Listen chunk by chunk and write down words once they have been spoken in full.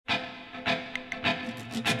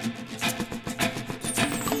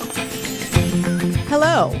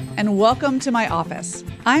Hello, and welcome to my office.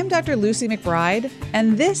 I'm Dr. Lucy McBride,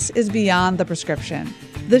 and this is Beyond the Prescription,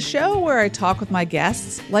 the show where I talk with my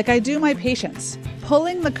guests like I do my patients,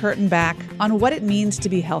 pulling the curtain back on what it means to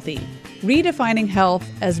be healthy, redefining health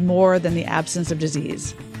as more than the absence of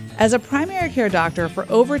disease. As a primary care doctor for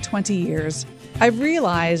over 20 years, I've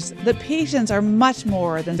realized that patients are much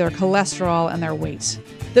more than their cholesterol and their weight,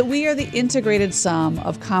 that we are the integrated sum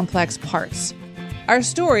of complex parts. Our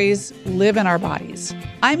stories live in our bodies.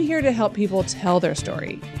 I'm here to help people tell their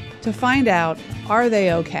story, to find out, are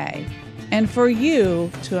they okay? And for you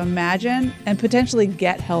to imagine and potentially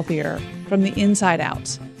get healthier from the inside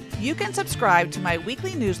out. You can subscribe to my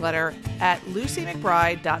weekly newsletter at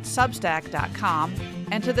lucymcbride.substack.com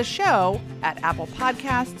and to the show at Apple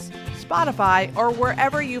Podcasts, Spotify, or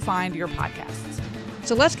wherever you find your podcasts.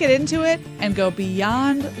 So let's get into it and go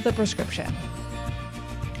beyond the prescription.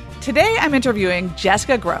 Today, I'm interviewing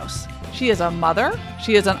Jessica Grose. She is a mother,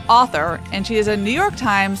 she is an author, and she is a New York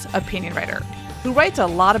Times opinion writer who writes a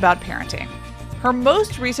lot about parenting. Her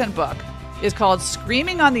most recent book is called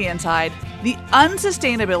Screaming on the Inside: The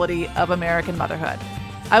Unsustainability of American Motherhood.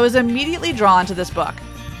 I was immediately drawn to this book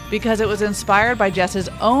because it was inspired by Jess's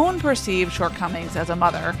own perceived shortcomings as a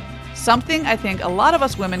mother, something I think a lot of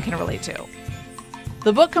us women can relate to.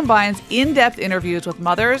 The book combines in-depth interviews with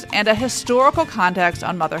mothers and a historical context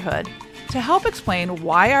on motherhood to help explain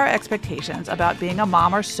why our expectations about being a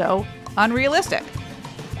mom are so unrealistic.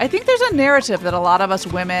 I think there's a narrative that a lot of us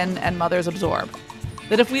women and mothers absorb,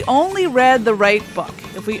 that if we only read the right book,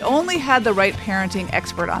 if we only had the right parenting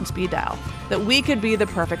expert on speed dial, that we could be the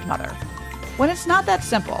perfect mother. When it's not that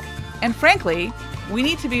simple. And frankly, we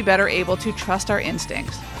need to be better able to trust our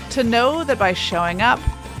instincts, to know that by showing up,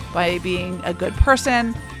 by being a good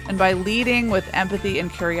person, and by leading with empathy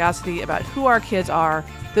and curiosity about who our kids are,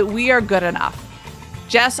 that we are good enough.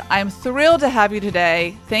 Jess, I'm thrilled to have you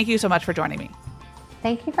today. Thank you so much for joining me.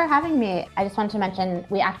 Thank you for having me. I just wanted to mention,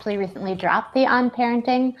 we actually recently dropped the On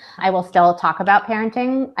Parenting. I will still talk about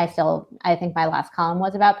parenting. I think my last column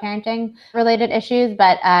was about parenting related issues,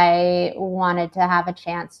 but I wanted to have a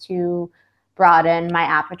chance to broaden my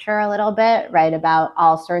aperture a little bit, write about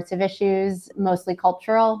all sorts of issues, mostly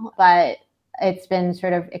cultural, but it's been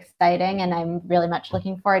sort of exciting and I'm really much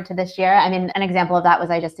looking forward to this year. I mean, an example of that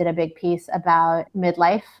was I just did a big piece about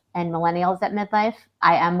midlife and millennials at midlife.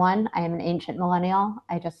 I am one. I am an ancient millennial.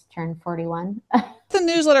 I just turned 41. What's the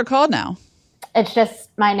newsletter called now? It's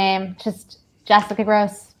just my name, just Jessica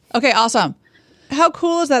Grose. Okay, awesome. How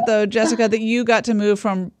cool is that though, Jessica, that you got to move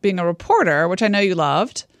from being a reporter, which I know you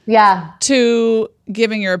loved, to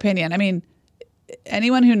giving your opinion? I mean,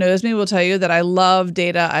 anyone who knows me will tell you that I love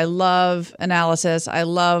data. I love analysis. I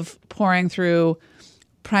love pouring through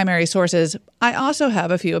primary sources. I also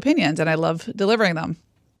have a few opinions and I love delivering them.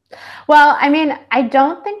 Well, I mean, I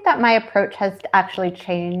don't think that my approach has actually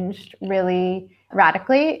changed really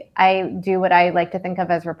radically. I do what I like to think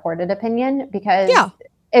of as reported opinion because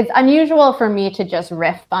it's unusual for me to just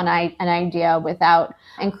riff on an idea without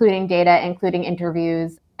including data, including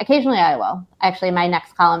interviews. Occasionally I will. Actually, my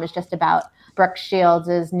next column is just about Brooke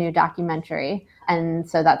Shields' new documentary. And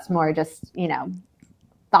so that's more just,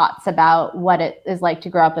 thoughts about what it is like to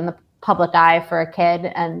grow up in the public eye for a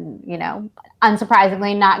kid. And,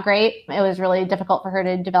 unsurprisingly, not great. It was really difficult for her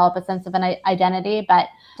to develop a sense of an identity. But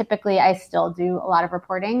typically, I still do a lot of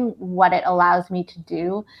reporting. What it allows me to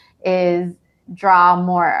do is draw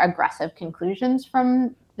more aggressive conclusions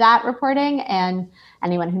from that reporting. And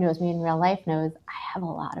anyone who knows me in real life knows I have a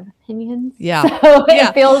lot of opinions. Yeah. So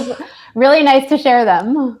it feels really nice to share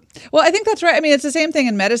them. Well, I think that's right. I mean, it's the same thing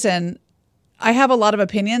in medicine. I have a lot of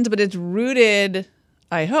opinions, but it's rooted,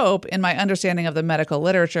 I hope, in my understanding of the medical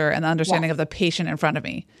literature and the understanding of the patient in front of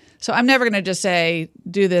me. So I'm never going to just say,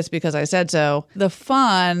 do this because I said so. The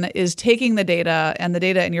fun is taking the data, and the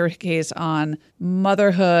data in your case on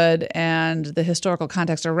motherhood and the historical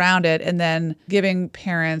context around it, and then giving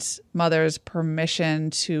parents, mothers,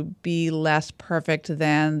 permission to be less perfect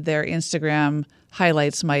than their Instagram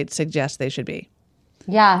highlights might suggest they should be.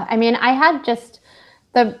 Yeah. I mean,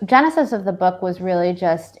 the genesis of the book was really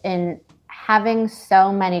just in having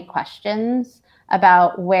so many questions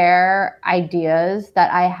about where ideas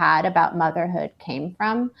that I had about motherhood came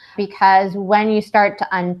from, because when you start to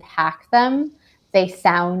unpack them, they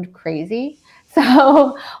sound crazy.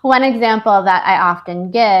 So one example that I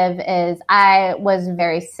often give is I was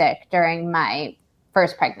very sick during my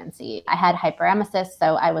first pregnancy. I had hyperemesis,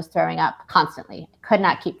 so I was throwing up constantly, could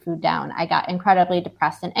not keep food down. I got incredibly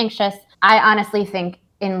depressed and anxious. I honestly think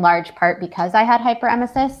in large part because I had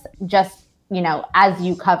hyperemesis, just as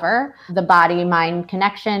you cover, the body-mind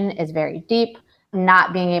connection is very deep.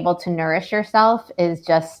 not being able to nourish yourself is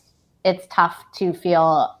just, it's tough to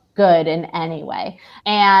feel good in any way.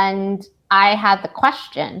 And I had the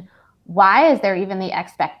question, why is there even the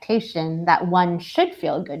expectation that one should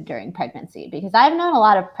feel good during pregnancy? Because I've known a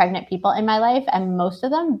lot of pregnant people in my life, and most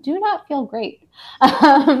of them do not feel great.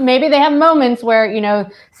 Maybe they have moments where,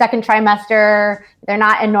 second trimester, they're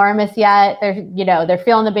not enormous yet. They're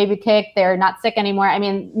feeling the baby kick. They're not sick anymore. I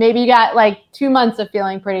mean, maybe you got like 2 months of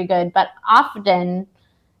feeling pretty good, but often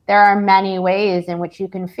there are many ways in which you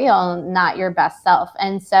can feel not your best self.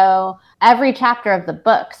 And so every chapter of the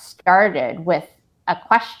book started with a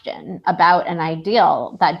question about an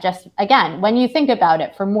ideal that just, again, when you think about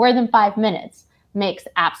it for more than 5 minutes, makes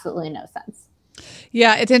absolutely no sense.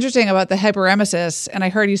 Yeah, it's interesting about the hyperemesis. And I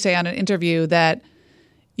heard you say on an interview that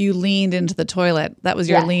you leaned into the toilet. That was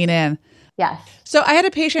your lean in. Yes. So I had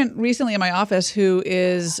a patient recently in my office who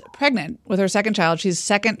is pregnant with her second child. She's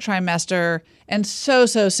second trimester and so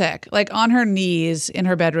sick, like on her knees in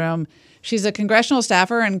her bedroom. She's a congressional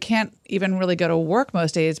staffer and can't even really go to work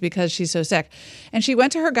most days because she's so sick. And she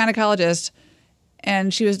went to her gynecologist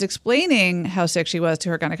and she was explaining how sick she was to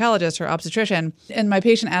her gynecologist, her obstetrician. And my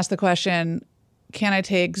patient asked the question, can I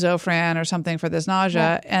take Zofran or something for this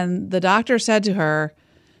nausea? Yeah. And the doctor said to her,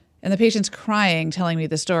 and the patient's crying, telling me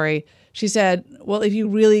the story, she said, well, if you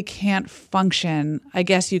really can't function, I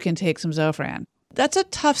guess you can take some Zofran. That's a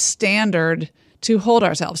tough standard to hold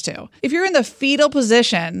ourselves to. If you're in the fetal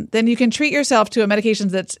position, then you can treat yourself to a medication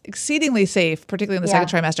that's exceedingly safe, particularly in the second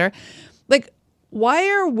trimester. Like, why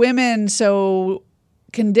are women so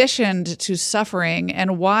conditioned to suffering,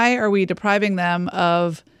 and why are we depriving them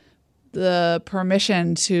of the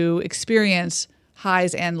permission to experience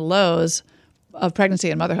highs and lows of pregnancy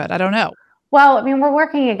and motherhood? I don't know. Well, I mean, we're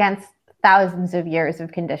working against thousands of years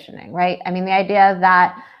of conditioning, right? I mean, the idea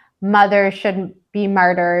that mothers should be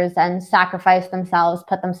martyrs and sacrifice themselves,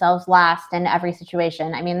 put themselves last in every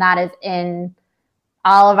situation. I mean, that is in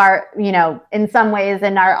all of our, in some ways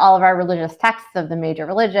in all of our religious texts of the major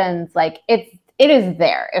religions. Like it is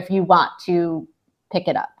there if you want to pick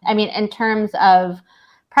it up. I mean, in terms of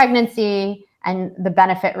pregnancy and the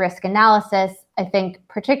benefit risk analysis, I think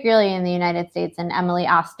particularly in the United States, and Emily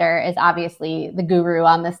Oster is obviously the guru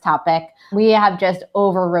on this topic, we have just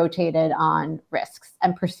over-rotated on risks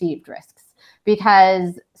and perceived risks.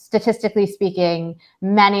 Because statistically speaking,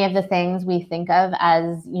 many of the things we think of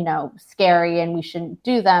as, scary and we shouldn't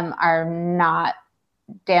do them are not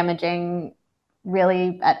damaging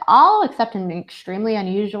really at all, except in extremely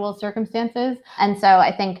unusual circumstances. And so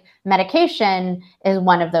I think medication is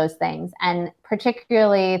one of those things, and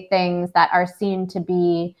particularly things that are seen to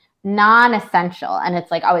be non-essential. And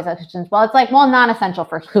it's like always questions, non-essential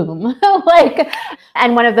for whom?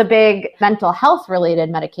 And one of the big mental health related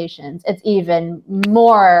medications, it's even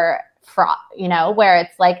more fraught, where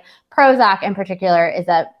it's like Prozac in particular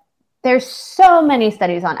there's so many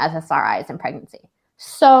studies on SSRIs in pregnancy.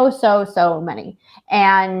 So many.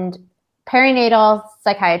 And perinatal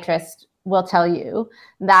psychiatrists will tell you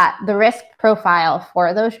that the risk profile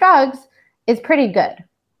for those drugs is pretty good.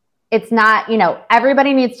 It's not,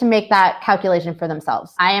 everybody needs to make that calculation for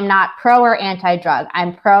themselves. I am not pro or anti-drug.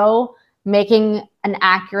 I'm pro making an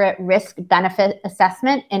accurate risk-benefit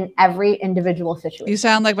assessment in every individual situation. You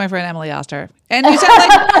sound like my friend Emily Oster. And you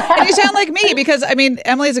sound like me, because, I mean,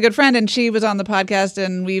 Emily's a good friend, and she was on the podcast,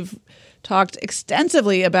 and we've talked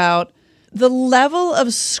extensively about the level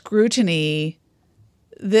of scrutiny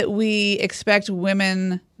that we expect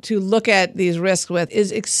women to look at these risks with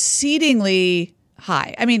is exceedingly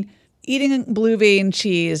high. I mean, eating blue vein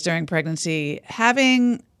cheese during pregnancy,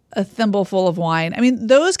 having a thimbleful of wine. I mean,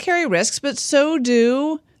 those carry risks, but so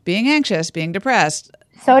do being anxious, being depressed.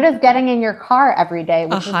 So does getting in your car every day,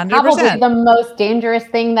 which 100%. Is probably the most dangerous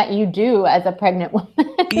thing that you do as a pregnant woman.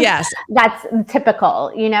 Yes. That's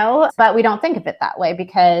typical, but we don't think of it that way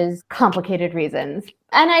because complicated reasons.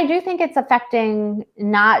 And I do think it's affecting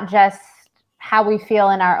not just how we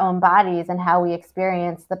feel in our own bodies and how we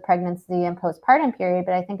experience the pregnancy and postpartum period,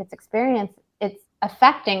 but I think it's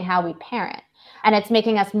affecting how we parent. And it's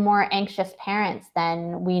making us more anxious parents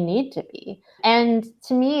than we need to be. And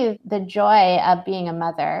to me, the joy of being a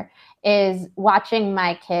mother is watching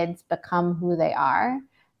my kids become who they are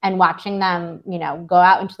and watching them, go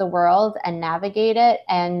out into the world and navigate it.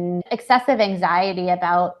 And excessive anxiety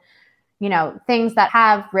about, things that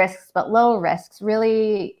have risks but low risks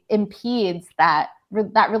really impedes that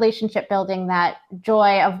relationship building, that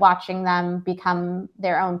joy of watching them become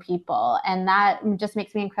their own people. And that just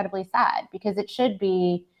makes me incredibly sad because it should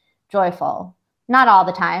be joyful. Not all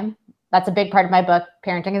the time. That's a big part of my book.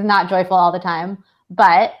 Parenting is not joyful all the time,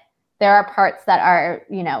 but there are parts that are,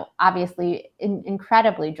 obviously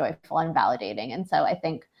incredibly joyful and validating. And so I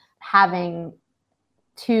think having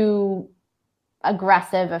too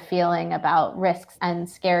aggressive a feeling about risks and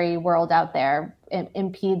scary world out there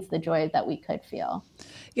impedes the joy that we could feel.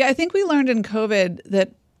 Yeah, I think we learned in COVID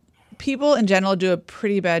that people in general do a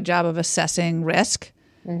pretty bad job of assessing risk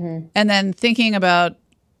and then thinking about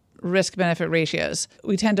risk-benefit ratios.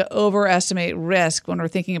 We tend to overestimate risk when we're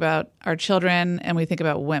thinking about our children and we think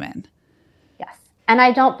about women. Yes. And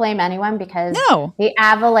I don't blame anyone because the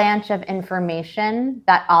avalanche of information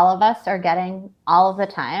that all of us are getting all of the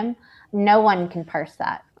time, no one can parse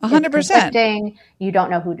that. 100%. You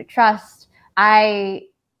don't know who to trust. I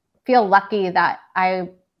feel lucky that I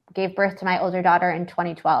gave birth to my older daughter in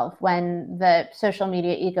 2012 when the social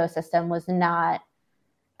media ecosystem was not,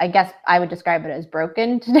 I guess I would describe it as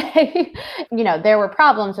broken today. There were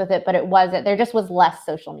problems with it, but there just was less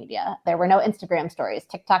social media. There were no Instagram stories.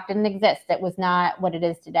 TikTok didn't exist. It was not what it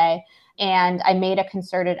is today. And I made a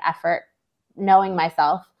concerted effort, knowing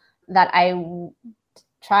myself, that I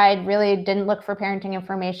didn't look for parenting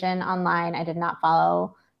information online. I did not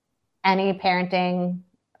follow any parenting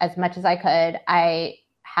as much as I could. I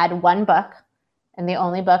had one book, and the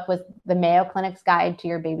only book was the Mayo Clinic's Guide to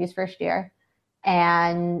Your Baby's First Year.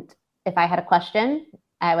 And if I had a question,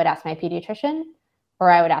 I would ask my pediatrician or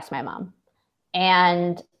I would ask my mom.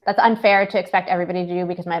 And that's unfair to expect everybody to do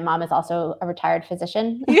because my mom is also a retired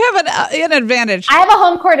physician. You have an advantage. I have a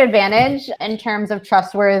home court advantage in terms of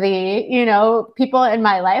trustworthy, people in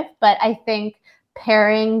my life. But I think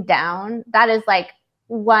paring down, that is like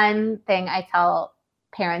one thing I tell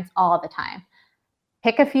parents all the time.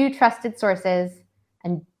 Pick a few trusted sources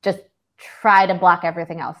and just try to block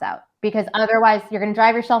everything else out, because otherwise you're going to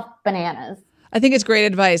drive yourself bananas. I think it's great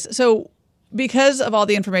advice. So because of all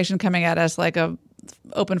the information coming at us like a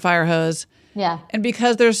open fire hose, and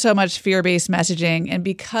because there's so much fear-based messaging, and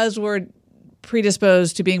because we're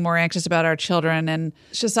predisposed to being more anxious about our children, and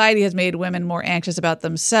society has made women more anxious about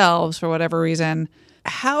themselves for whatever reason,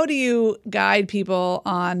 how do you guide people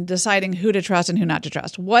on deciding who to trust and who not to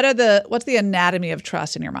trust? What's the anatomy of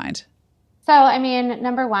trust in your mind? So,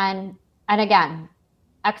 number one, and again,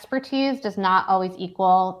 expertise does not always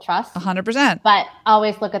equal trust. 100%. But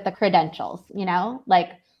always look at the credentials,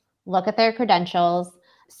 look at their credentials,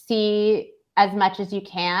 see as much as you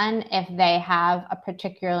can if they have a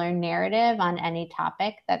particular narrative on any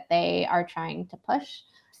topic that they are trying to push.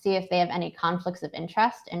 See if they have any conflicts of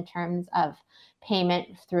interest in terms of payment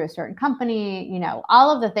through a certain company, all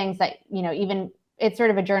of the things that, even it's sort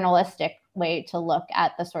of a journalistic way to look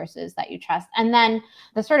at the sources that you trust. And then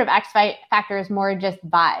the sort of X factor is more just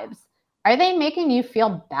vibes. Are they making you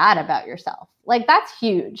feel bad about yourself? Like, that's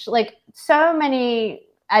huge. Like, so many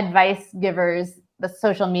advice givers, the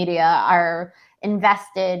social media, are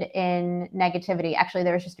invested in negativity. Actually,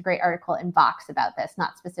 there was just a great article in Vox about this,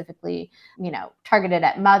 not specifically, targeted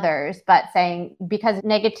at mothers, but saying because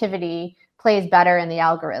negativity plays better in the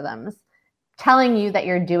algorithms, telling you that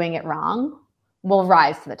you're doing it wrong will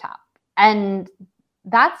rise to the top. And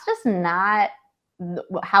that's just not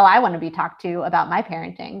how I want to be talked to about my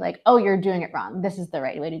parenting. Like, oh, you're doing it wrong. This is the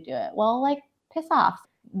right way to do it. Well, like, piss off.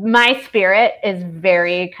 My spirit is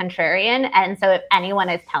very contrarian. And so if anyone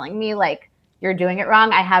is telling me like, you're doing it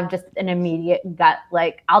wrong, I have just an immediate gut,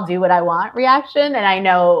 like, I'll do what I want reaction. And I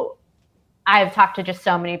know I've talked to just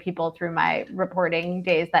so many people through my reporting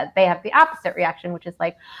days that they have the opposite reaction, which is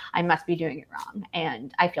like, I must be doing it wrong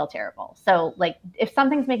and I feel terrible. So like, if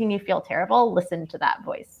something's making you feel terrible, listen to that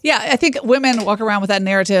voice. Yeah, I think women walk around with that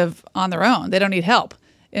narrative on their own. They don't need help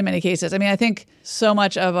in many cases. I think so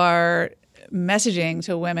much of our messaging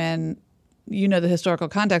to women, the historical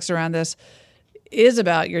context around this, is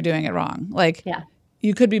about you're doing it wrong. Like,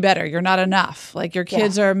 you could be better. You're not enough. Like, your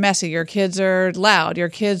kids are messy. Your kids are loud. Your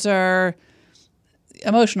kids are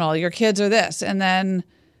emotional. Your kids are this. And then,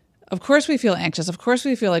 of course, we feel anxious. Of course,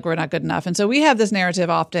 we feel like we're not good enough. And so we have this narrative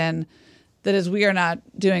often that is, we are not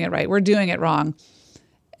doing it right. We're doing it wrong.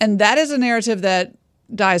 And that is a narrative that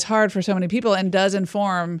dies hard for so many people and does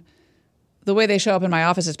inform the way they show up in my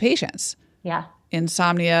office as patients. Yeah.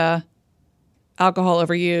 Insomnia, alcohol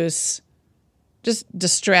overuse, just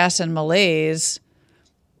distress and malaise.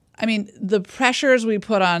 The pressures we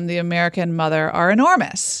put on the American mother are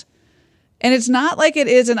enormous. And it's not like it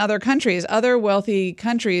is in other countries. Other wealthy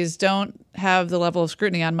countries don't have the level of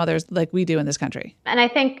scrutiny on mothers like we do in this country. And I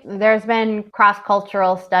think there's been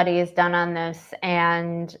cross-cultural studies done on this,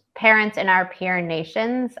 and parents in our peer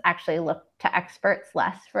nations actually look to experts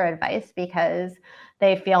less for advice because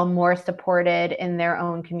they feel more supported in their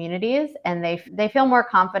own communities and they feel more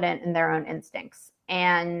confident in their own instincts.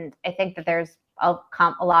 And I think that there's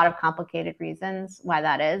a lot of complicated reasons why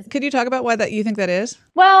that is. Could you talk about why that you think that is?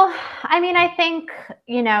 Well, I mean, I think,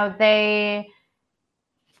 they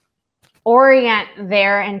orient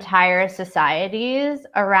their entire societies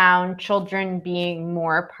around children being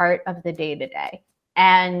more part of the day-to-day,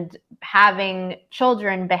 and having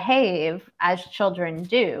children behave as children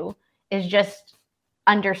do is just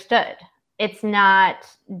understood. It's not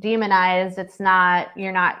demonized.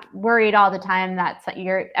 You're not worried all the time that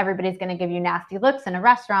everybody's going to give you nasty looks in a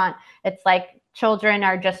restaurant. It's like children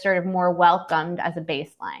are just sort of more welcomed as a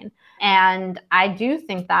baseline. And I do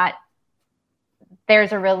think that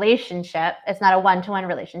there's a relationship. It's not a one-to-one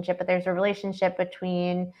relationship, but there's a relationship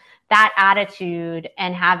between that attitude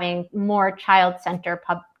and having more child-centered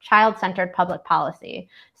public policy.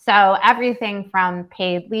 So everything from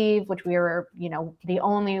paid leave, which we were, the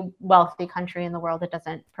only wealthy country in the world that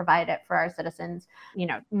doesn't provide it for our citizens,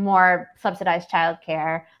 more subsidized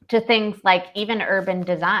childcare, to things like even urban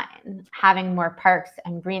design, having more parks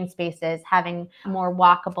and green spaces, having more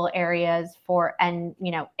walkable areas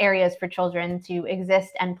areas for children to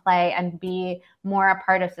exist and play and be more a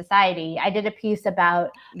part of society. I did a piece about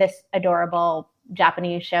this adorable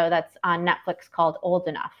Japanese show that's on Netflix called Old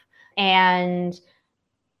Enough. And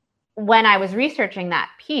when I was researching that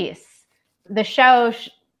piece, the show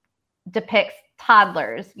depicts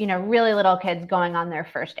toddlers, really little kids going on their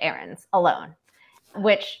first errands alone,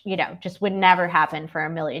 which, just would never happen for a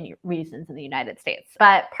million reasons in the United States.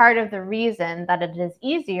 But part of the reason that it is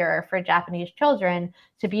easier for Japanese children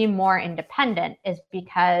to be more independent is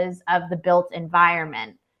because of the built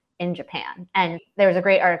environment in Japan. And there was a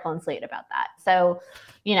great article in Slate about that. So,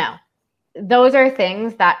 those are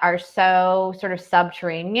things that are so sort of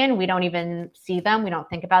subterranean. We don't even see them. We don't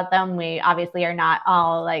think about them. We obviously are not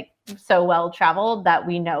all like so well traveled that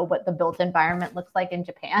we know what the built environment looks like in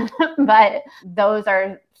Japan. But those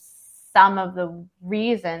are some of the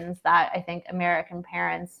reasons that I think American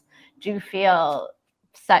parents do feel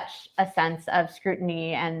such a sense of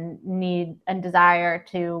scrutiny and need and desire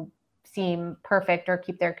to seem perfect or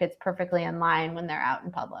keep their kids perfectly in line when they're out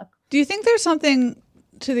in public. Do you think there's something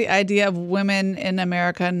to the idea of women in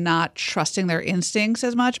America not trusting their instincts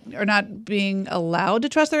as much, or not being allowed to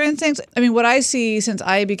trust their instincts? I mean, what I see since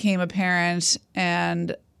I became a parent,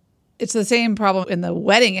 and it's the same problem in the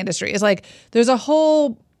wedding industry, is like there's a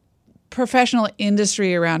whole professional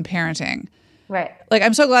industry around parenting. Right. Like,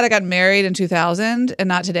 I'm so glad I got married in 2000 and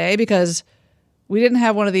not today, because we didn't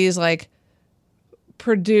have one of these like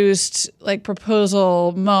produced like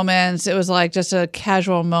proposal moments. It was like just a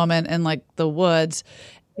casual moment in like the woods.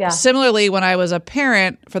 Yeah. Similarly, when I was a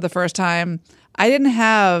parent for the first time, I didn't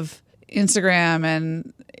have Instagram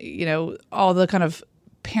and, all the kind of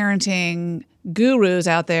parenting gurus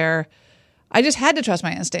out there. I just had to trust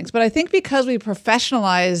my instincts. But I think because we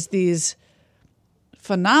professionalize these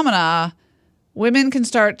phenomena, women can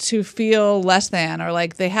start to feel less than, or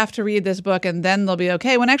like they have to read this book and then they'll be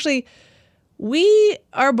okay, when actually we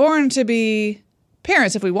are born to be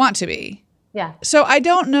parents if we want to be. Yeah. So I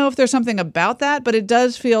don't know if there's something about that, but it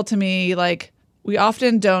does feel to me like we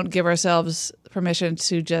often don't give ourselves permission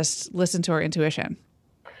to just listen to our intuition.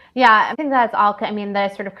 Yeah, I think that's all. I mean,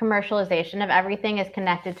 the sort of commercialization of everything is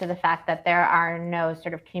connected to the fact that there are no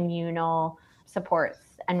sort of communal supports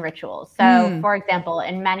and rituals. So, for example,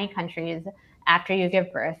 in many countries, after you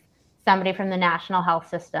give birth, somebody from the national health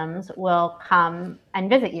systems will come and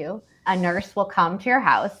visit you. A nurse will come to your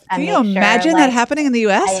house. And can you imagine that happening in the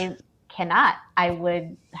U.S.? I cannot. I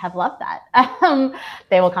would have loved that.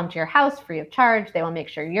 They will come to your house free of charge. They will make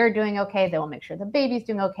sure you're doing okay. They will make sure the baby's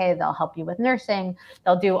doing okay. They'll help you with nursing.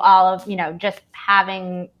 They'll do all of, just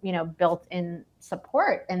having, built-in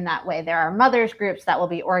support in that way. There are mothers groups that will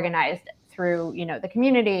be organized through, the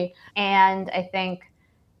community. And I think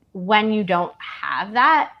when you don't have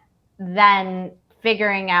that, then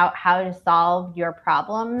figuring out how to solve your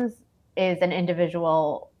problems is an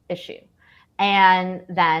individual issue. And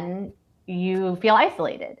then you feel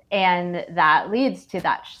isolated. And that leads to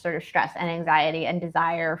that sort of stress and anxiety and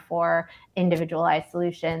desire for individualized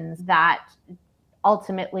solutions that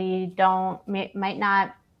ultimately might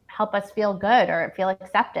not help us feel good or feel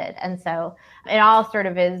accepted. And so it all sort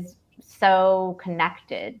of is so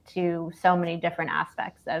connected to so many different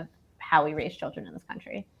aspects of how we raise children in this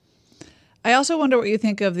country. I also wonder what you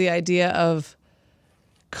think of the idea of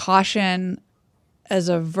caution as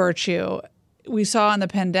a virtue. We saw in the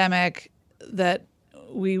pandemic that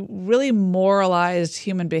we really moralized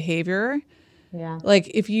human behavior. Yeah. Like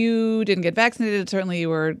if you didn't get vaccinated, certainly you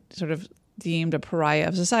were sort of deemed a pariah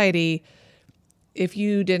of society. If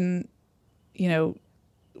you didn't,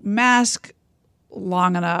 mask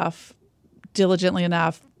long enough, diligently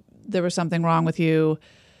enough, there was something wrong with you.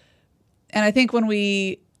 And I think when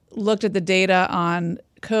we looked at the data on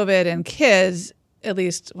COVID and kids, at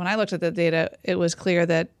least when I looked at the data, it was clear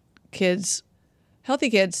that healthy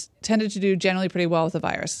kids tended to do generally pretty well with the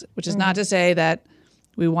virus, which is not to say that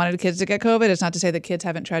we wanted kids to get COVID. It's not to say that kids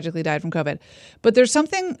haven't tragically died from COVID. But there's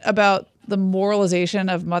something about the moralization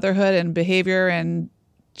of motherhood and behavior and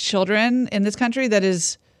children in this country that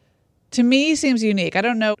is, to me, seems unique. I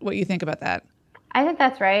don't know what you think about that. I think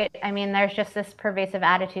that's right. I mean, there's just this pervasive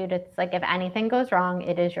attitude. It's like, if anything goes wrong,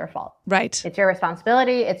 it is your fault. Right. It's your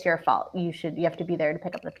responsibility. It's your fault. You have to be there to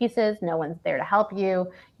pick up the pieces. No one's there to help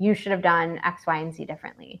you. You should have done X, Y, and Z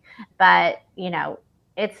differently. But,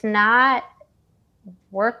 it's not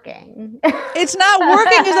working. It's not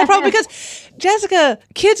working is the problem, because, Jessica,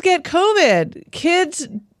 kids get COVID. Kids,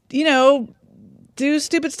 do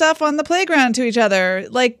stupid stuff on the playground to each other.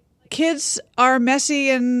 Like, kids are messy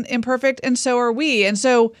and imperfect, and so are we. And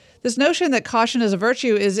so this notion that caution is a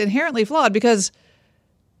virtue is inherently flawed, because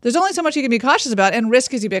there's only so much you can be cautious about, and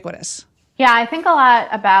risk is ubiquitous. Yeah, I think a lot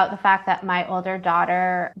about the fact that my older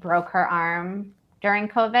daughter broke her arm during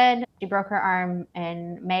COVID. She broke her arm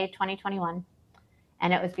in May 2021,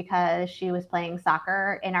 and it was because she was playing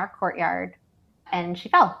soccer in our courtyard, and she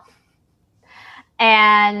fell.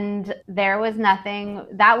 And there was nothing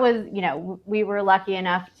that was, we were lucky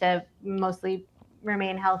enough to mostly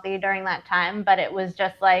remain healthy during that time. But it was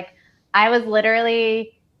just like, I was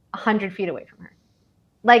literally 100 feet away from her.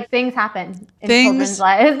 Like, things happen in children's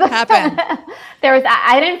lives. Happen.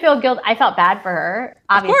 I didn't feel guilt. I felt bad for her.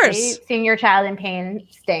 Obviously, of course. Seeing your child in pain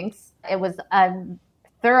stinks. It was a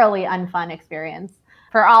thoroughly unfun experience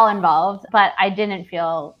for all involved, but I didn't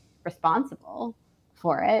feel responsible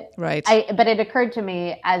for it. Right. But it occurred to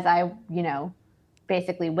me as I,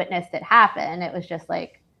 basically witnessed it happen. It was just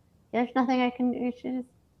like, there's nothing I can do. She's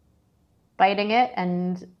biting it,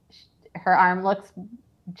 and her arm looks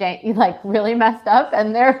like really messed up.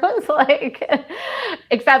 And there was like,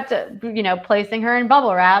 except, placing her in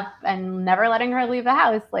bubble wrap and never letting her leave the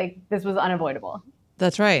house. Like, this was unavoidable.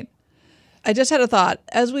 That's right. I just had a thought.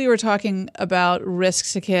 As we were talking about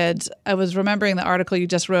risks to kids, I was remembering the article you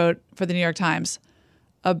just wrote for the New York Times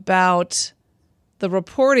about the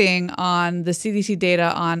reporting on the CDC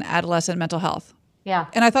data on adolescent mental health. Yeah.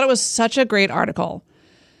 And I thought it was such a great article,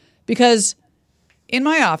 because in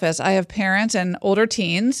my office, I have parents and older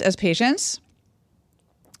teens as patients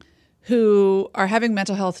who are having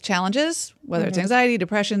mental health challenges, whether it's anxiety,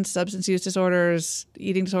 depression, substance use disorders,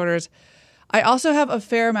 eating disorders. I also have a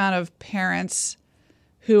fair amount of parents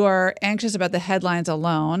who are anxious about the headlines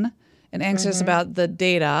alone and anxious about the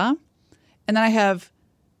data. And then I have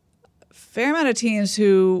fair amount of teens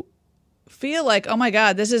who feel like, oh my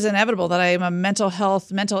God, this is inevitable that I am a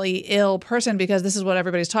mentally ill person, because this is what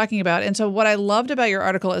everybody's talking about. And so what I loved about your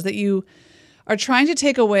article is that you are trying to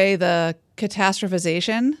take away the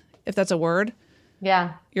catastrophization, if that's a word.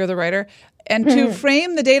 Yeah. You're the writer. And to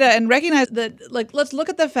frame the data and recognize that, like, let's look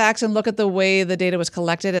at the facts and look at the way the data was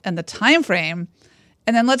collected and the time frame.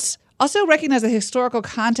 And then let's also recognize the historical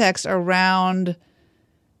context around,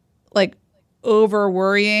 like, over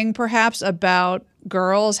worrying perhaps about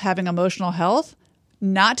girls having emotional health,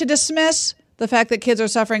 not to dismiss the fact that kids are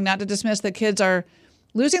suffering, not to dismiss that kids are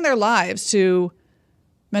losing their lives to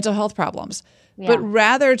mental health problems, but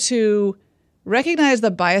rather to recognize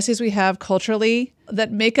the biases we have culturally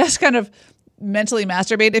that make us kind of mentally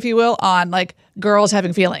masturbate, if you will, on like girls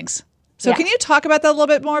having feelings. So can you talk about that a little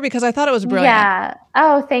bit more? Because I thought it was brilliant. Yeah.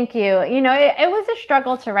 Oh, thank you. It was a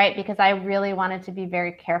struggle to write, because I really wanted to be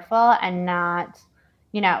very careful and not,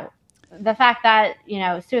 the fact that,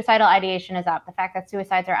 suicidal ideation is up, the fact that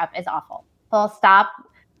suicides are up is awful. Full stop.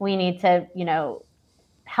 We need to,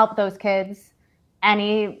 help those kids.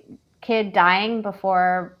 Any kid dying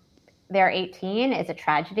before they're 18 is a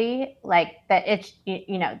tragedy. Like that, it's,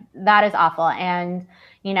 that is awful. And,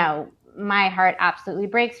 my heart absolutely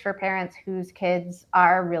breaks for parents whose kids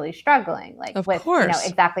are really struggling, like of with, course.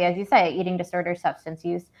 Exactly as you say, eating disorder, substance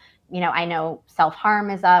use. I know self-harm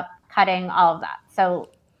is up, cutting, all of that. So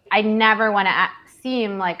I never want to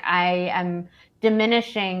seem like I am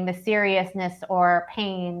diminishing the seriousness or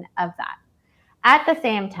pain of that. At the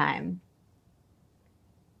same time,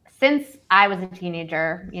 since I was a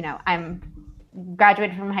teenager, I'm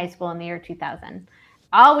graduated from high school in the year 2000.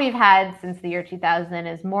 All we've had since the year 2000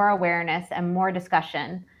 is more awareness and more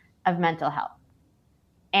discussion of mental health.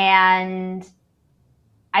 And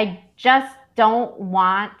I just don't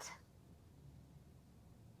want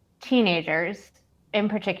teenagers in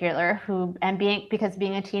particular because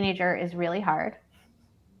being a teenager is really hard.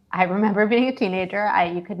 I remember being a teenager.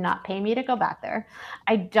 You could not pay me to go back there.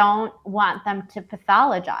 I don't want them to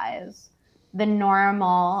pathologize the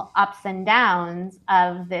normal ups and downs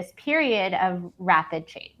of this period of rapid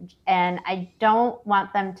change. And I don't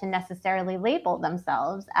want them to necessarily label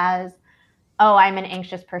themselves as, oh, I'm an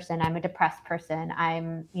anxious person, I'm a depressed person,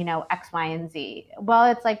 I'm, X, Y, and Z.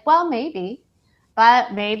 Well, it's like, well, maybe,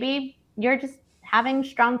 but maybe you're just having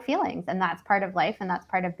strong feelings, and that's part of life, and that's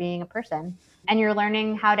part of being a person. And you're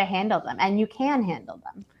learning how to handle them, and you can handle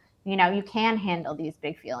them. You can handle these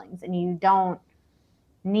big feelings, and you don't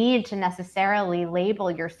need to necessarily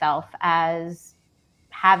label yourself as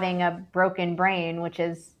having a broken brain, which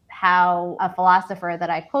is how a philosopher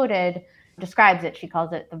that I quoted describes it. She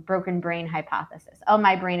calls it the broken brain hypothesis. Oh,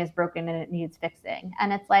 my brain is broken and it needs fixing.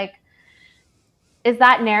 And it's like, is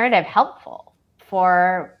that narrative helpful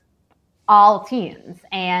for all teens?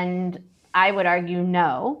 And I would argue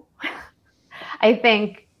no. I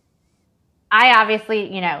think I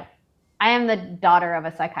obviously, I am the daughter of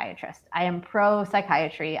a psychiatrist. I am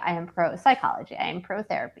pro-psychiatry. I am pro-psychology. I am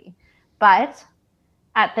pro-therapy. But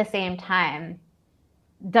at the same time,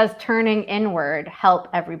 does turning inward help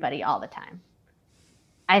everybody all the time?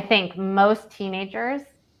 I think most teenagers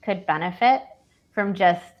could benefit from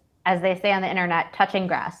just, as they say on the internet, touching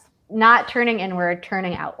grass, not turning inward,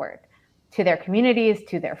 turning outward to their communities,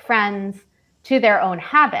 to their friends, to their own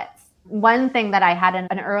habits. One thing that I had in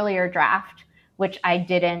an earlier draft, which I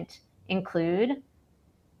didn't include,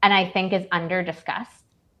 and I think is under discussed,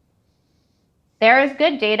 there is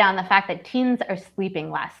good data on the fact that teens are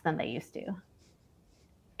sleeping less than they used to.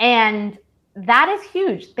 And that is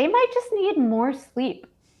huge. They might just need more sleep.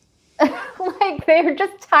 Like, they're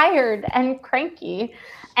just tired and cranky.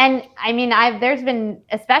 And I mean, there's been,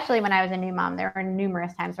 especially when I was a new mom, there were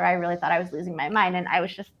numerous times where I really thought I was losing my mind and I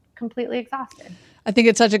was just completely exhausted. I think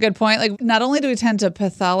it's such a good point. Like, not only do we tend to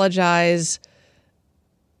pathologize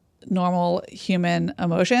normal human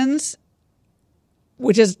emotions,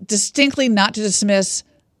 which is distinctly not to dismiss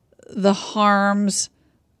the harms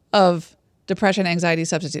of depression, anxiety,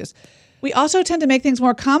 substance use. We also tend to make things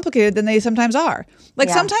more complicated than they sometimes are. Like,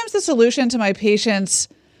 sometimes the solution to my patient's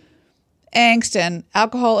angst and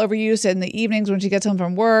alcohol overuse in the evenings when she gets home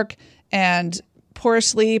from work and poor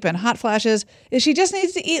sleep and hot flashes is she just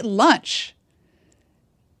needs to eat lunch.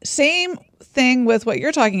 Same thing with what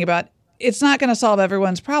you're talking about. It's not going to solve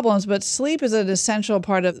everyone's problems, but sleep is an essential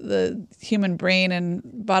part of the human brain and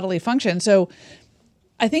bodily function. So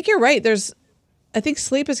I think you're right. I think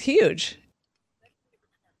sleep is huge.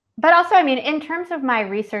 But also, I mean, in terms of my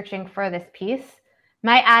researching for this piece,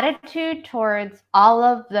 my attitude towards all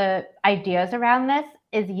of the ideas around this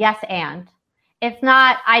is yes and. It's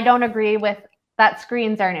not, I don't agree with that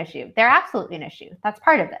screens are an issue. They're absolutely an issue. That's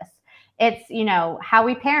part of this. It's, how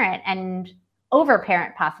we parent and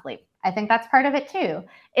overparent possibly. I think that's part of it too.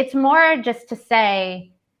 It's more just to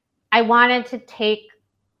say, I wanted to take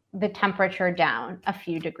the temperature down a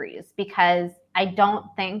few degrees because I don't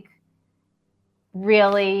think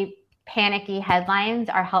really panicky headlines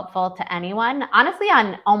are helpful to anyone, honestly,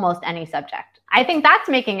 on almost any subject. I think that's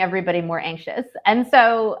making everybody more anxious. And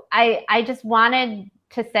so I just wanted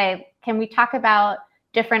to say, can we talk about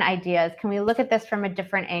different ideas? Can we look at this from a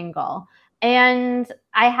different angle? And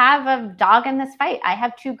I have a dog in this fight. I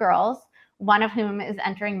have 2 girls, one of whom is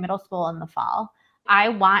entering middle school in the fall. I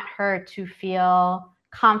want her to feel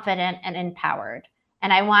confident and empowered.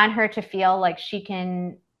 And I want her to feel like she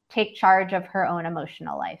can take charge of her own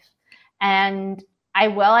emotional life. And I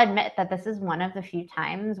will admit that this is one of the few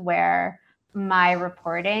times where my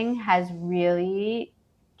reporting has really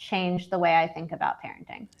changed the way I think about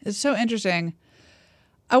parenting. It's so interesting.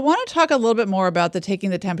 I want to talk a little bit more about the taking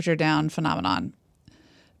the temperature down phenomenon,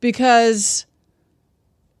 because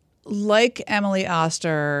like Emily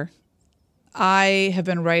Oster, I have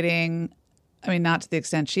been writing, not to the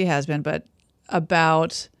extent she has been, but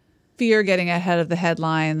about fear getting ahead of the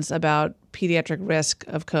headlines, about pediatric risk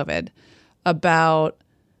of COVID, about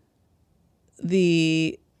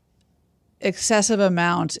the excessive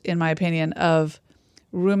amount, in my opinion, of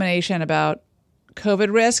rumination about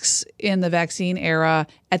COVID risks in the vaccine era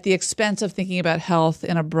at the expense of thinking about health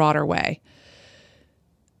in a broader way.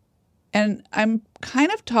 And I'm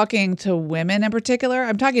kind of talking to women in particular.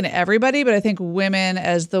 I'm talking to everybody, but I think women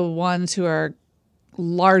as the ones who are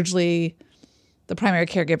largely the primary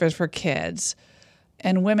caregivers for kids,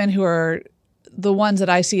 and women who are the ones that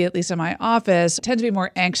I see, at least in my office, tend to be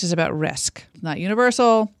more anxious about risk. Not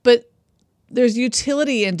universal, but there's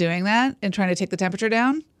utility in doing that, in trying to take the temperature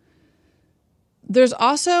down. There's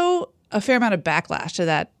also a fair amount of backlash to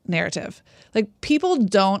that narrative. Like, people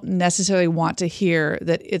don't necessarily want to hear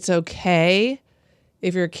that it's okay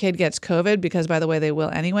if your kid gets COVID, because by the way, they will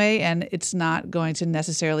anyway, and it's not going to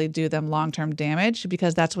necessarily do them long-term damage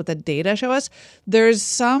because that's what the data show us. There's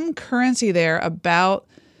some currency there about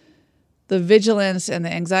the vigilance and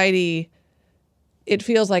the anxiety. It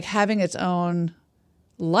feels like having its own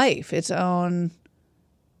life, its own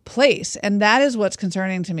place. And that is what's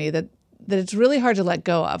concerning to me, that it's really hard to let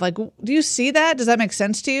go of. Like, do you see that? Does that make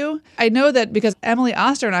sense to you? I know that because Emily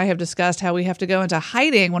Oster and I have discussed how we have to go into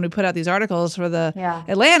hiding when we put out these articles for the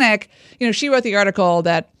Atlantic. You know, she wrote the article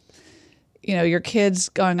that, you know, your kids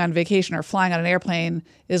going on vacation or flying on an airplane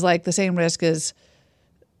is like the same risk as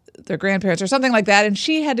their grandparents or something like that. And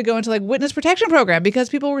she had to go into like witness protection program because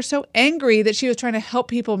people were so angry that she was trying to help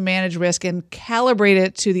people manage risk and calibrate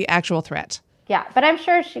it to the actual threat. Yeah, but I'm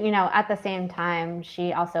sure she, you know, at the same time,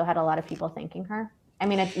 she also had a lot of people thanking her. I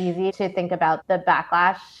mean, it's easy to think about the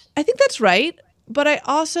backlash. I think that's right. But I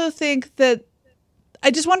also think that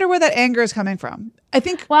I just wonder where that anger is coming from.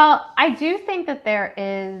 Well, I do think that there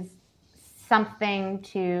is something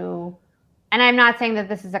to, and I'm not saying that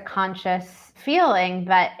this is a conscious feeling,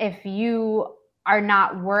 but if you are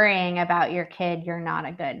not worrying about your kid, you're not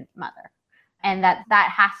a good mother. And that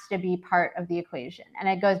has to be part of the equation. And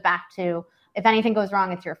it goes back to, if anything goes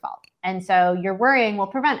wrong, it's your fault. And so your worrying will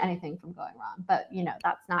prevent anything from going wrong. But, you know,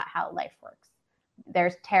 that's not how life works.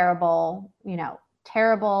 There's terrible,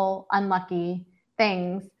 unlucky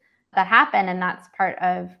things that happen. And that's part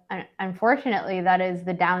of, unfortunately, that is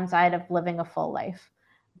the downside of living a full life.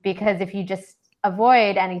 Because if you just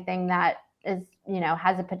avoid anything that is, you know,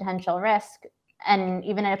 has a potential risk and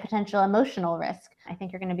even a potential emotional risk, I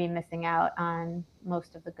think you're going to be missing out on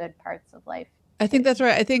most of the good parts of life. I think that's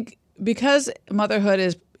right. I think because motherhood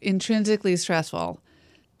is intrinsically stressful,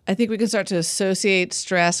 I think we can start to associate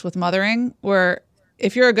stress with mothering, where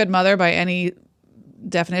if you're a good mother by any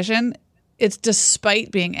definition, it's despite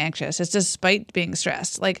being anxious. It's despite being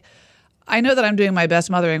stressed. Like, I know that I'm doing my best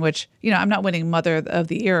mothering, which, you know, I'm not winning Mother of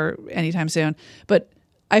the Year anytime soon, but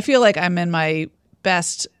I feel like I'm in my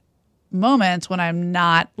best moments when I'm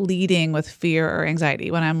not leading with fear or anxiety,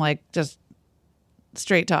 when I'm like just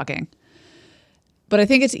straight talking. But I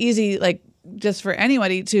think it's easy, like, just for anyone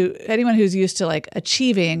who's used to like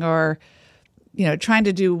achieving or, you know, trying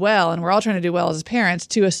to do well, and we're all trying to do well as parents,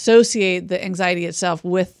 to associate the anxiety itself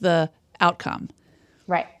with the outcome.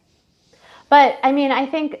 Right. But I mean, I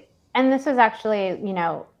think, and this is actually, you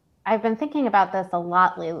know, I've been thinking about this a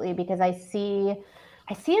lot lately because I see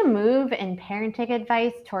a move in parenting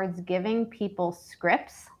advice towards giving people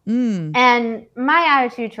scripts. And my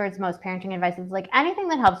attitude towards most parenting advice is like, anything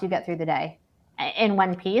that helps you get through the day in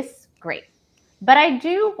one piece, great. But I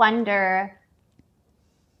do wonder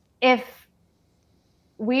if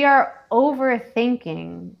we are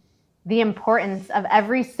overthinking the importance of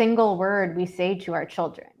every single word we say to our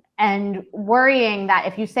children and worrying that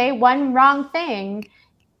if you say one wrong thing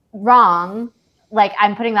wrong, like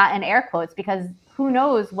I'm putting that in air quotes because who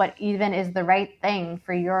knows what even is the right thing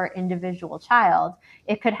for your individual child,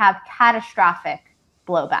 it could have catastrophic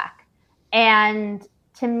blowback. And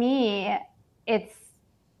to me, it's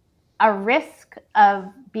a risk of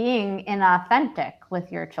being inauthentic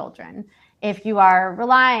with your children if you are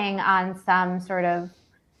relying on some sort of,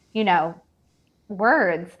 you know,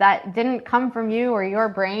 words that didn't come from you or your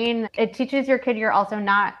brain. It teaches your kid you're also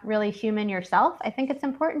not really human yourself. I think it's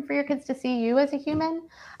important for your kids to see you as a human.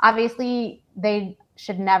 Obviously, they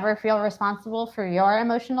should never feel responsible for your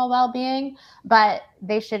emotional well-being, but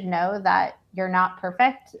they should know that you're not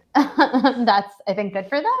perfect. That's, I think, good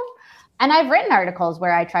for them. And I've written articles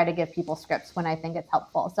where I try to give people scripts when I think it's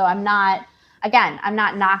helpful. So I'm not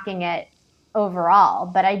knocking it overall,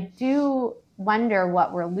 but I do wonder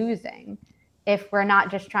what we're losing if we're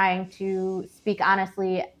not just trying to speak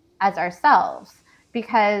honestly as ourselves.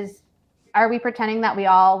 Because are we pretending that we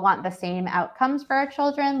all want the same outcomes for our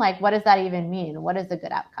children? Like, what does that even mean? What is a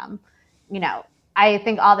good outcome? You know, I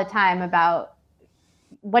think all the time about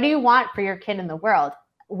what do you want for your kid in the world?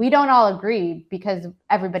 We don't all agree because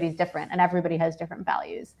everybody's different and everybody has different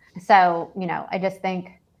values. So, you know, I just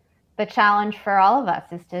think the challenge for all of us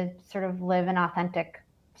is to sort of live an authentic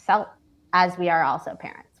self as we are also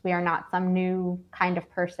parents. We are not some new kind of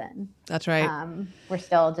person. That's right. We're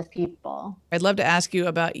still just people. I'd love to ask you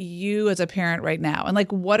about you as a parent right now. And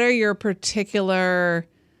like, what are your particular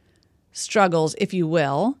struggles, if you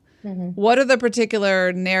will? Mm-hmm. What are the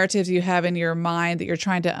particular narratives you have in your mind that you're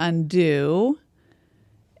trying to undo?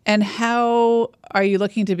 And how are you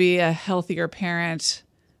looking to be a healthier parent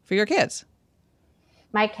for your kids?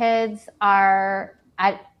 My kids are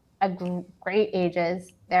at great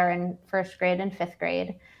ages. They're in first grade and fifth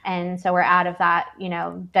grade. And so we're out of that, you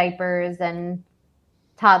know, diapers and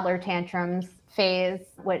toddler tantrums phase,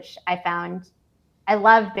 which I found I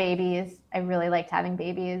love babies. I really liked having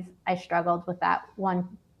babies. I struggled with that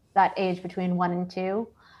age between 1 and 2.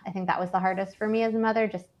 I think that was the hardest for me as a mother,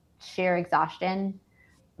 just sheer exhaustion.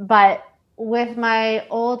 But with my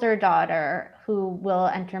older daughter, who will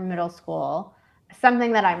enter middle school,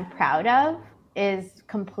 something that I'm proud of is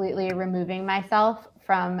completely removing myself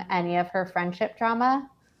from any of her friendship drama.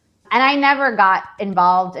 And I never got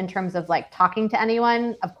involved in terms of like talking to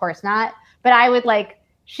anyone, of course not. But I would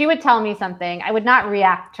she would tell me something. I would not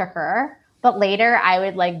react to her, but later I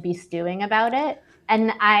would like be stewing about it.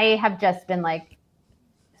 And I have just been like,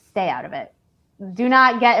 stay out of it. Do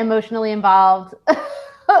not get emotionally involved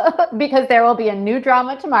because there will be a new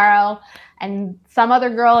drama tomorrow and some other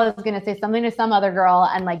girl is going to say something to some other girl.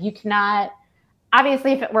 And like, you cannot,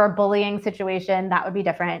 obviously if it were a bullying situation, that would be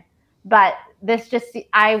different. But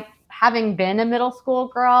having been a middle school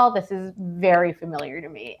girl, this is very familiar to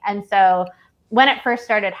me. And so when it first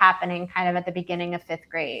started happening kind of at the beginning of 5th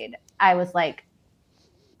grade, I was like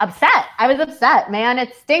upset. I was upset, man.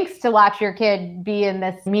 It stinks to watch your kid be in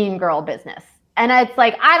this mean girl business. And it's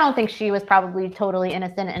like, I don't think she was probably totally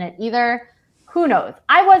innocent in it either. Who knows?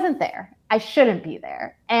 I wasn't there. I shouldn't be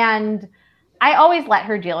there. And I always let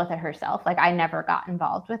her deal with it herself. Like I never got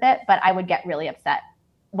involved with it, but I would get really upset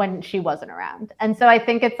when she wasn't around. And so I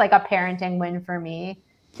think it's like a parenting win for me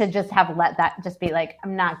to just have let that just be like,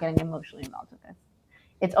 I'm not getting emotionally involved with this.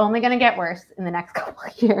 It's only going to get worse in the next couple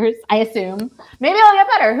of years, I assume. Maybe I'll get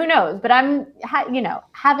better. Who knows? But I'm,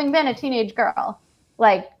 having been a teenage girl,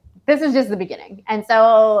 like this is just the beginning. And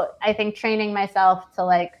so I think training myself to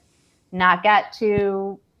like not get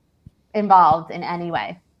too involved in any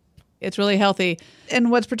way. It's really healthy. And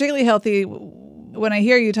what's particularly healthy when I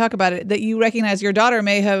hear you talk about it, that you recognize your daughter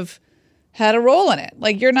may have had a role in it.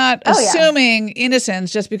 Like you're not assuming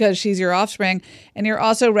innocence just because she's your offspring. And you're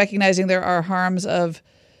also recognizing there are harms of,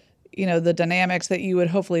 the dynamics that you would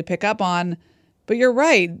hopefully pick up on. But you're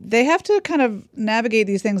right. They have to kind of navigate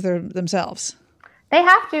these things themselves. They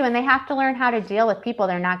have to, and they have to learn how to deal with people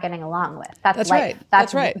they're not getting along with. That's life. Right.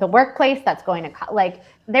 That's right. The workplace, that's going to,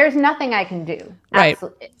 there's nothing I can do. Right.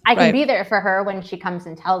 Absolutely. I can be there for her when she comes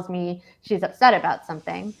and tells me she's upset about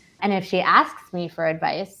something. And if she asks me for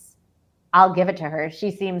advice, I'll give it to her. She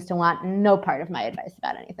seems to want no part of my advice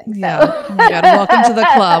about anything. So. Yeah. Oh my God. Welcome to the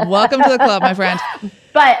club. Welcome to the club, my friend.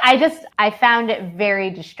 But I found it very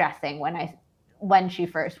distressing when she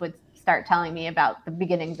first would start telling me about the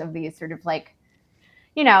beginnings of these sort of like,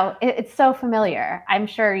 it's so familiar. I'm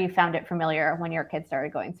sure you found it familiar when your kids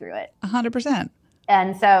started going through it. 100%.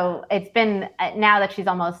 And so it's been, now that she's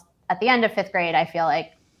almost at the end of 5th grade, I feel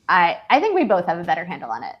like I think we both have a better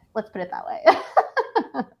handle on it. Let's put it that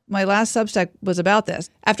way. My last Substack was about this.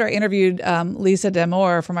 After I interviewed Lisa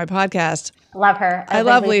D'Amour for my podcast. Love her. I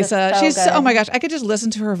love Lisa. She's oh my gosh, I could just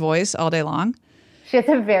listen to her voice all day long. She has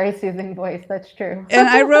a very soothing voice. That's true. And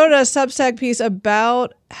I wrote a Substack piece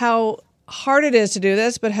about how hard it is to do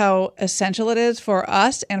this, but how essential it is for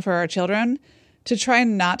us and for our children to try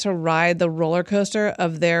not to ride the roller coaster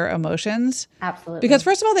of their emotions. Absolutely. Because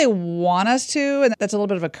first of all, they want us to, and that's a little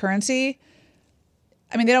bit of a currency.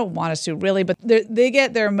 I mean, they don't want us to really, but they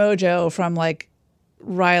get their mojo from like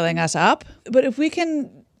riling us up. But if we can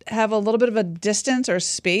have a little bit of a distance or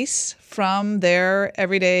space from their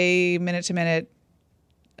everyday minute-to-minute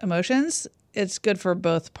emotions, it's good for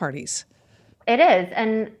both parties. It is.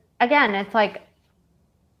 And again, it's like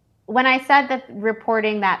when I said that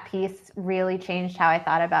reporting that piece really changed how I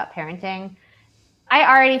thought about parenting, I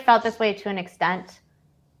already felt this way to an extent,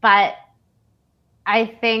 but I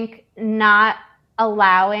think not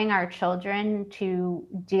allowing our children to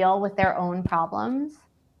deal with their own problems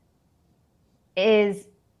is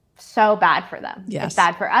so bad for them. Yes. It's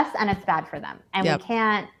bad for us and it's bad for them. And we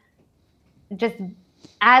can't just,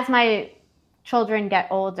 as my children get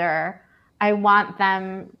older, I want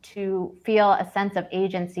them to feel a sense of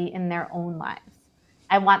agency in their own lives.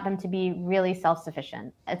 I want them to be really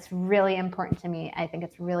self-sufficient. It's really important to me. I think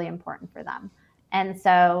it's really important for them. And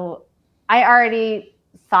so I already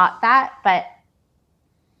thought that, but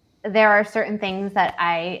there are certain things that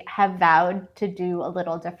I have vowed to do a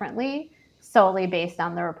little differently, solely based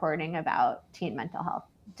on the reporting about teen mental health,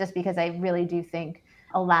 just because I really do think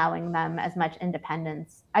allowing them as much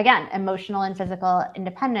independence, again, emotional and physical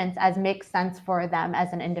independence, as makes sense for them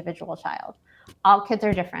as an individual child. All kids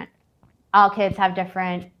are different. All kids have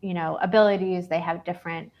different, abilities. They have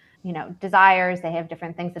different, desires. They have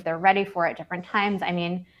different things that they're ready for at different times. I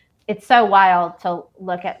mean, it's so wild to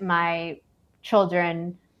look at my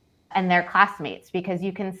children and their classmates, because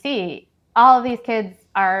you can see all of these kids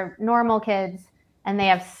are normal kids and they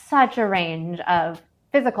have such a range of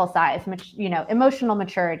physical size, emotional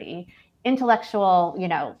maturity, intellectual,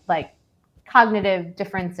 like cognitive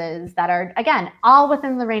differences that are, again, all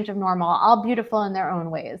within the range of normal, all beautiful in their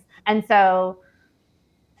own ways. And so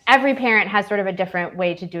every parent has sort of a different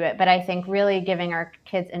way to do it. But I think really giving our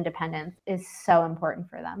kids independence is so important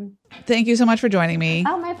for them. Thank you so much for joining me.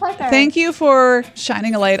 Oh, my pleasure. Thank you for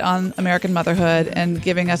shining a light on American motherhood and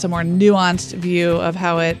giving us a more nuanced view of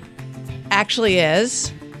how it actually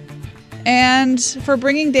is, and for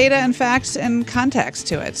bringing data and facts and context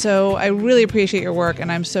to it. So I really appreciate your work,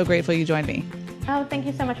 and I'm so grateful you joined me. Oh, thank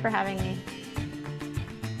you so much for having me.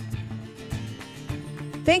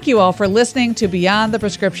 Thank you all for listening to Beyond the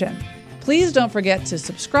Prescription. Please don't forget to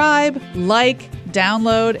subscribe, like,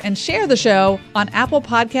 download, and share the show on Apple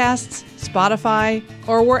Podcasts, Spotify,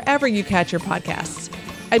 or wherever you catch your podcasts.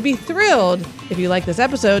 I'd be thrilled if you like this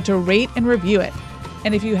episode to rate and review it.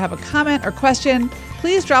 And if you have a comment or question,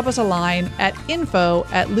 please drop us a line at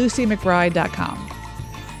info@lucymcbride.com.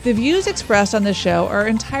 The views expressed on this show are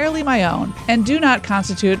entirely my own and do not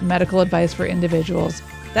constitute medical advice for individuals.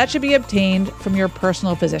 That should be obtained from your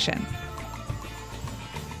personal physician.